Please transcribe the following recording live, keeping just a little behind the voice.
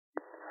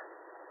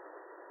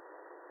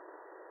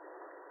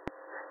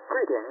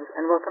Greetings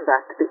and welcome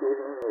back to the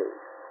Evening News.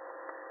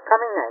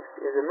 Coming next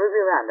is a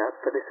movie roundup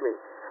for this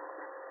week.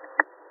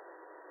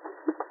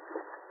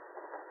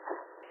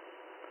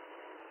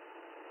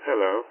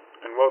 Hello,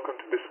 and welcome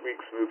to this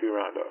week's movie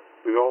roundup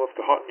with all of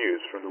the hot news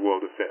from the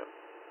world of film.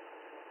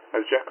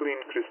 As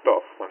Jacqueline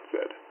Christophe once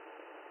said,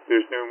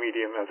 there's no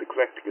medium as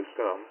eclectic as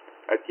film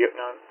at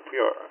Yetnan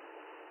Pure,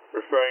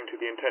 referring to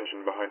the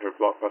intention behind her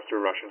blockbuster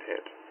Russian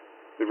hit,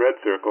 The Red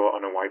Circle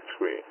on a White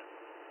Screen.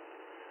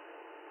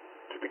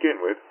 To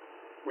begin with,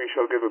 we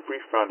shall give a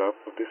brief roundup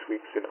of this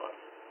week's cinemas.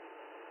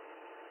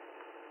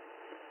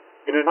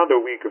 In another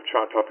week of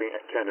chart-topping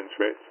attendance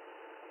rates,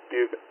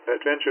 the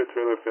adventure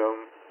thriller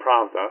film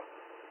Pravda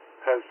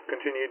has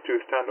continued to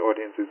astound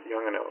audiences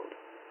young and old.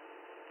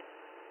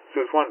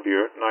 Says one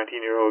viewer,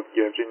 19-year-old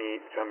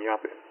Yevgeny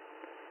Zamyapin,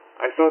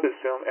 I saw this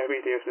film every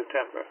day of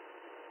September,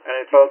 and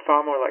it felt far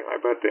more like my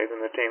birthday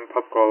than the tame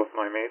pub crawl of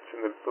my mates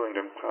in the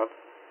Bullingdon Club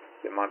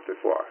the month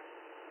before.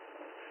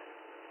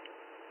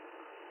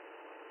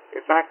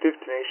 Its active,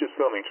 tenacious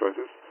filming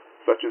choices,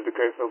 such as the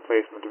careful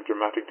placement of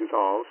dramatic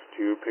dissolves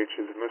to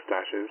pictures of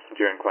moustaches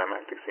during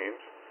climactic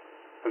scenes,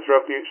 has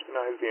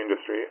revolutionized the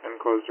industry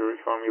and caused a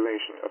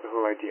reformulation of the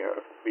whole idea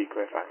of the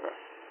cliffhanger.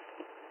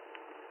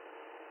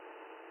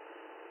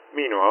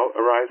 Meanwhile,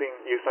 a rising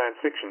new science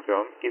fiction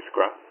film,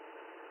 Iskra,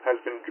 has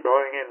been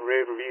drawing in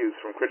rave reviews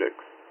from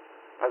critics,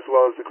 as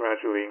well as a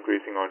gradually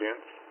increasing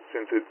audience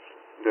since its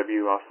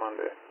debut last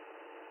Monday.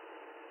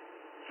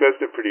 Says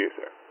the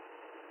producer,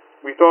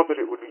 we thought that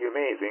it would be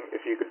amazing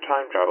if you could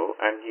time travel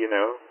and,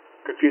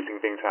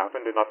 confusing things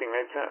happened and nothing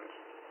made sense.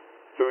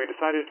 So we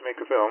decided to make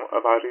a film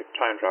about a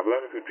time traveler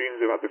who dreams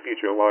about the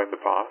future while in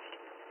the past,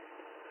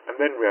 and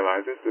then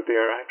realizes that they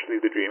are actually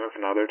the dream of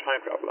another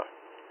time traveler.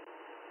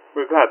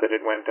 We're glad that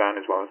it went down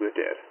as well as it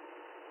did.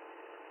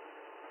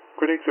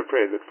 Critics have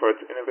praised it for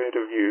its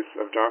innovative use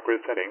of dark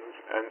red settings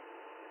and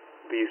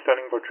the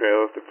stunning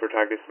portrayal of the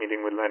protagonist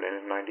meeting with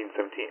Lenin in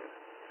 1917.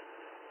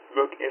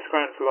 The book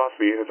Iskra and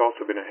Philosophy has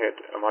also been a hit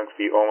amongst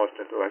the almost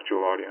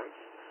intellectual audience,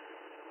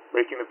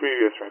 breaking the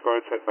previous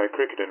record set by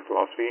Cricket and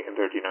Philosophy in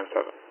 1307.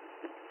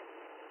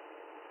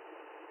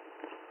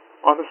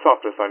 On the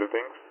softer side of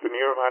things, the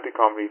new romantic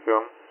comedy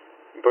film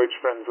Deutsch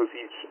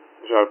Französisch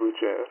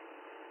Jahrbucher,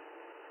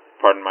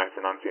 pardon my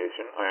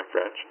pronunciation, I am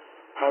French,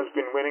 has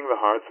been winning the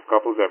hearts of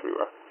couples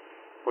everywhere,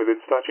 with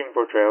its touching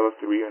portrayal of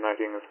the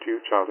reuniting of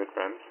two childhood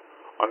friends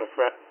on a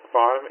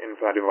farm in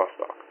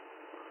Vladivostok.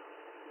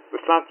 The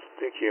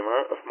slapstick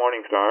humor of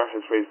Morning Star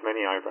has raised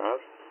many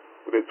eyebrows,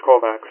 with its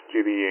callbacks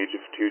to the age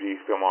of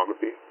 2D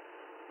filmography,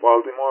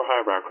 while the more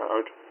highbrow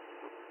crowd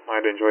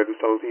might enjoy the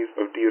subtleties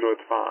of Die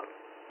Rote Fahne,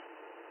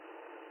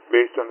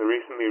 based on the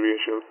recently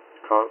reissued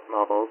cult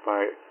novel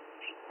by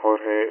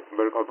Jorge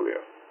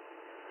Bergoglio.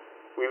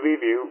 We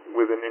leave you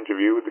with an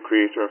interview with the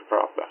creator of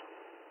Pravda.